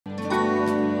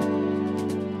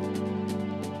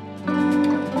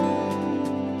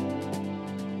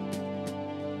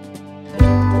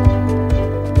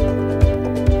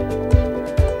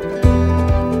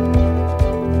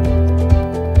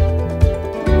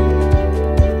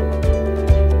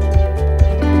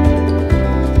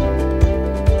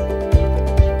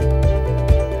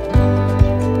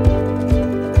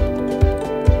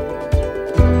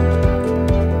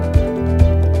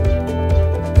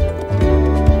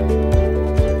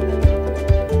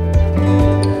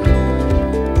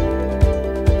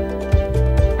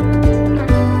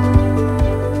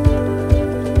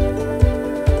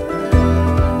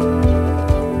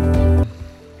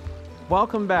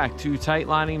welcome back to Tight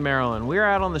Lining Maryland. We're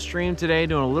out on the stream today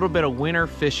doing a little bit of winter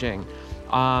fishing.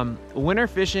 Winter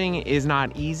fishing is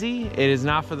not easy. It is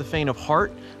not for the faint of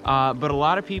heart, but a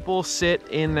lot of people sit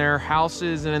in their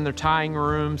houses and in their tying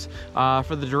rooms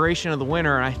for the duration of the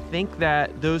winter, and I think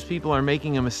that those people are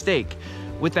making a mistake.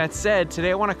 With that said,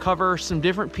 today I want to cover some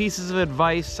different pieces of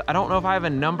advice. I don't know if I have a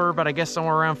number, but I guess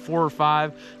somewhere around 4 or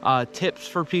 5 tips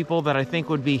for people that I think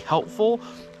would be helpful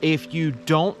if you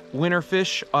don't winter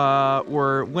fish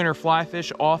or winter fly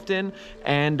fish often,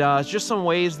 and just some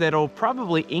ways that'll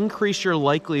probably increase your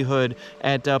likelihood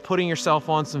at putting yourself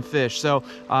on some fish. So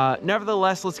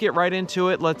nevertheless, let's get right into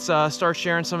it. Let's start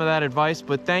sharing some of that advice,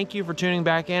 but thank you for tuning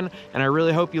back in, and I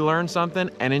really hope you learned something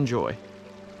and enjoy.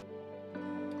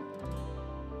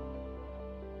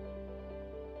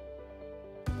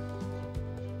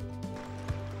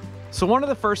 So one of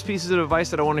the first pieces of advice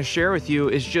that I want to share with you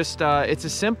is just, it's a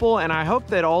simple, and I hope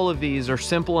that all of these are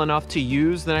simple enough to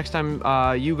use the next time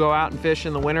you go out and fish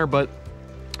in the winter, but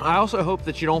I also hope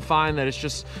that you don't find that it's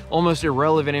just almost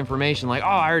irrelevant information, like, oh,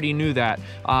 I already knew that.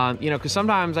 You know, because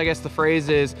sometimes I guess the phrase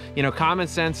is, you know, common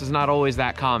sense is not always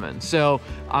that common. So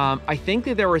I think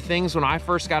that there were things when I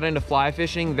first got into fly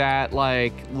fishing that,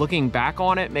 like, looking back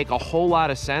on it, make a whole lot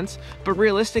of sense, but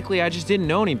realistically, I just didn't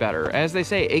know any better. As they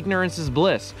say, ignorance is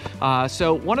bliss.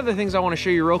 So one of the things I want to show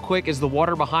you real quick is the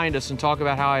water behind us and talk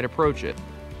about how I'd approach it.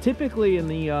 Typically in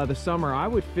the summer, I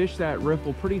would fish that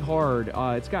riffle pretty hard.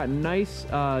 It's got nice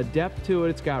depth to it.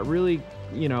 It's got really,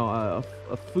 you know,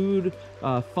 a food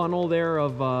funnel there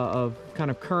of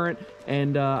kind of current,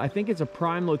 and I think it's a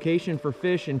prime location for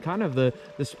fish in kind of the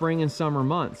spring and summer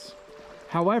months.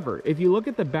 However, if you look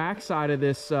at the back side of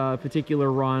this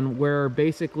particular run, where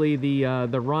basically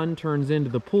the run turns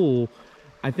into the pool,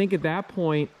 I think at that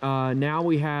point, now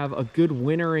we have a good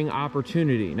wintering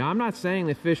opportunity. Now, I'm not saying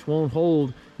that fish won't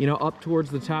hold, you know, up towards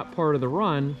the top part of the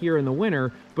run here in the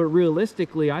winter, but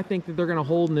realistically, I think that they're gonna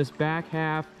hold in this back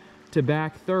half to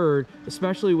back third,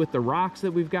 especially with the rocks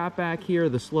that we've got back here,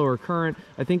 the slower current.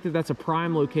 I think that that's a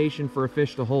prime location for a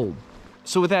fish to hold.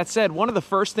 So with that said, one of the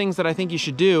first things that I think you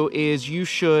should do is you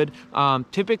should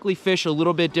typically fish a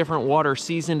little bit different water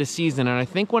season to season. And I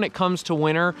think when it comes to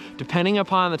winter, depending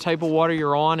upon the type of water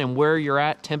you're on and where you're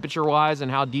at temperature-wise and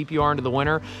how deep you are into the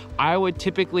winter, I would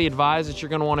typically advise that you're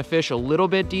gonna wanna fish a little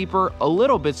bit deeper, a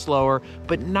little bit slower,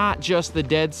 but not just the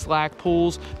dead slack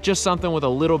pools, just something with a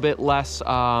little bit less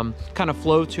kind of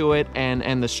flow to it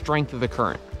and the strength of the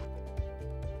current.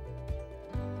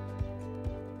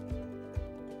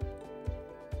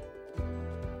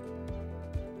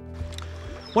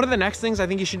 One of the next things I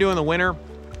think you should do in the winter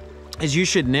is you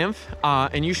should nymph,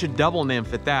 and you should double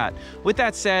nymph at that. With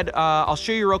that said, I'll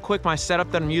show you real quick my setup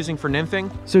that I'm using for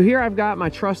nymphing. So here I've got my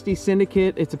trusty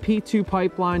Syndicate. It's a P2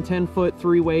 pipeline, 10-foot,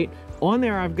 3-weight. On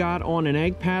there I've got on an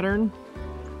egg pattern,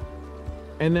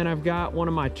 and then I've got one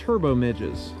of my turbo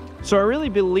midges. So I really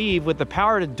believe with the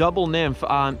power to double nymph,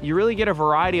 you really get a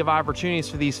variety of opportunities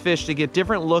for these fish to get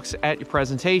different looks at your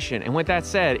presentation. And with that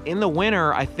said, in the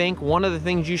winter, I think one of the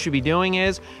things you should be doing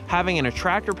is having an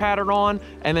attractor pattern on,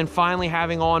 and then finally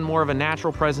having on more of a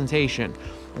natural presentation.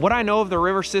 What I know of the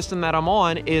river system that I'm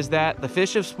on is that the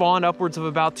fish have spawned upwards of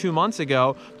about 2 months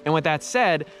ago. And with that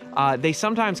said, they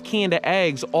sometimes key into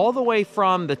eggs all the way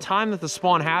from the time that the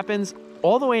spawn happens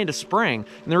all the way into spring.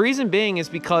 And the reason being is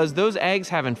because those eggs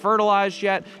haven't fertilized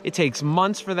yet. It takes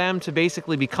months for them to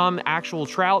basically become actual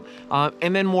trout.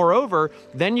 And then moreover,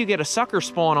 then you get a sucker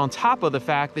spawn on top of the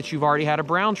fact that you've already had a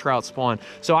brown trout spawn.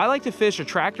 So I like to fish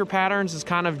attractor patterns as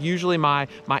kind of usually my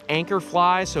anchor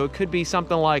fly. So it could be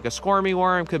something like a squirmy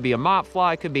worm, could be a mop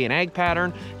fly, could be an egg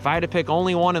pattern. If I had to pick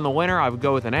only one in the winter, I would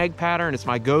go with an egg pattern. It's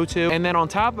my go-to. And then on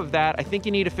top of that, I think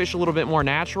you need to fish a little bit more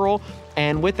natural.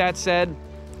 And with that said,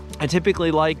 I typically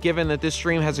like, given that this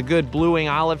stream has a good blueing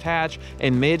olive hatch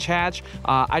and midge hatch,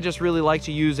 I just really like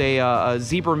to use a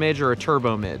zebra midge or a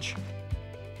turbo midge.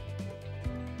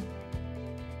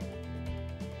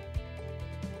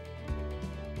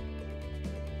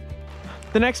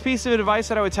 The next piece of advice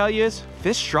that I would tell you is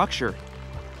fish structure.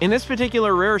 In this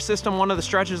particular river system, one of the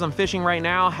stretches I'm fishing right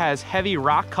now has heavy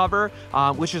rock cover,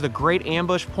 which is a great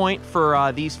ambush point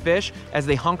for these fish as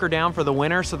they hunker down for the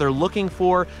winter. So they're looking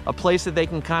for a place that they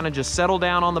can kind of just settle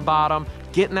down on the bottom,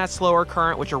 get in that slower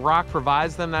current, which a rock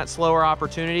provides them that slower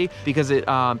opportunity because it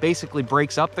basically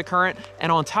breaks up the current.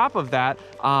 And on top of that,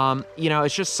 you know,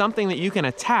 it's just something that you can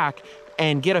attack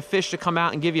and get a fish to come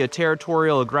out and give you a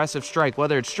territorial aggressive strike,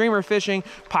 whether it's streamer fishing,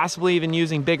 possibly even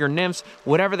using bigger nymphs,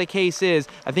 whatever the case is.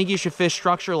 I think you should fish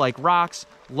structure like rocks,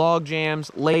 log jams,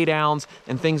 laydowns,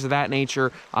 and things of that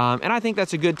nature. And I think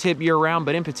that's a good tip year round,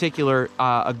 but in particular,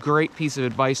 a great piece of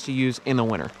advice to use in the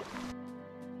winter.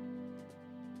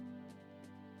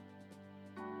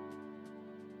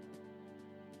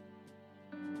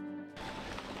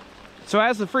 So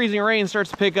as the freezing rain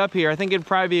starts to pick up here, I think it'd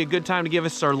probably be a good time to give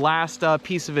us our last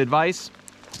piece of advice.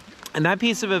 And that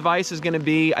piece of advice is going to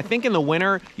be, I think in the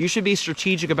winter, you should be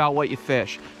strategic about what you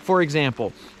fish. For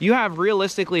example, you have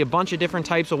realistically a bunch of different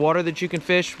types of water that you can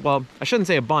fish. Well, I shouldn't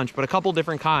say a bunch, but a couple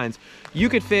different kinds. You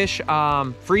could fish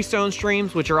freestone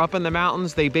streams, which are up in the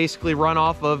mountains. They basically run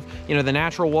off of, you know, the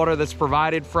natural water that's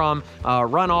provided from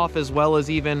runoff, as well as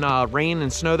even rain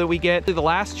and snow that we get. The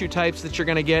last two types that you're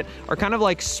going to get are kind of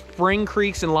like spring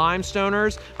creeks and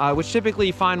limestoners, which typically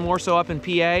you find more so up in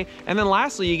PA. And then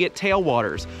lastly, you get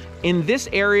tailwaters. In this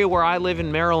area where I live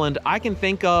in Maryland, I can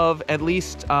think of at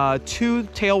least 2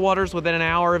 tailwaters within an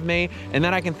hour of me, and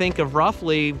then I can think of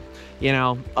roughly, you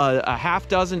know, a half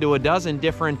dozen to a dozen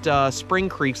different spring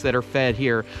creeks that are fed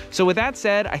here. So with that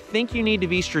said, I think you need to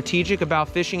be strategic about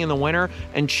fishing in the winter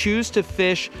and choose to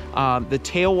fish the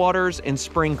tailwaters and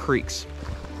spring creeks.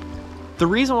 The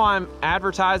reason why I'm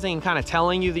advertising and kind of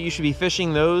telling you that you should be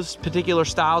fishing those particular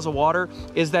styles of water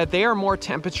is that they are more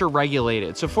temperature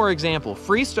regulated. So for example,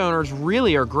 freestoners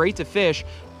really are great to fish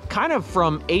kind of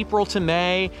from April to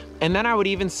May, and then I would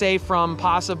even say from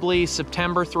possibly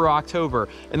September through October.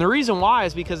 And the reason why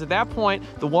is because at that point,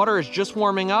 the water is just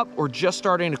warming up or just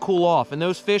starting to cool off, and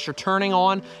those fish are turning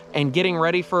on and getting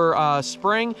ready for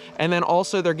spring, and then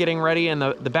also they're getting ready in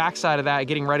the backside of that,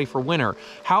 getting ready for winter.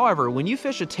 However, when you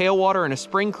fish a tailwater in a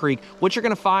spring creek, what you're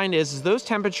gonna find is those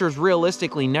temperatures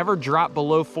realistically never drop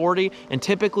below 40 and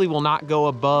typically will not go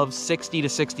above 60 to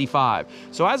 65.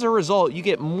 So as a result, you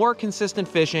get more consistent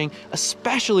fishing,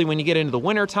 especially when you get into the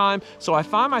winter time. So I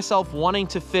find myself wanting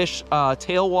to fish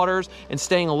tailwaters and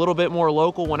staying a little bit more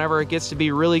local whenever it gets to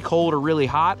be really cold or really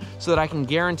hot, so that I can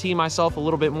guarantee myself a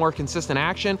little bit more consistent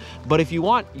action. But if you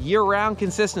want year-round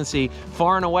consistency,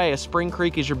 far and away a spring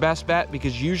creek is your best bet,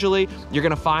 because usually you're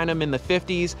gonna find them in the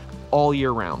 50s all year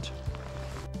round.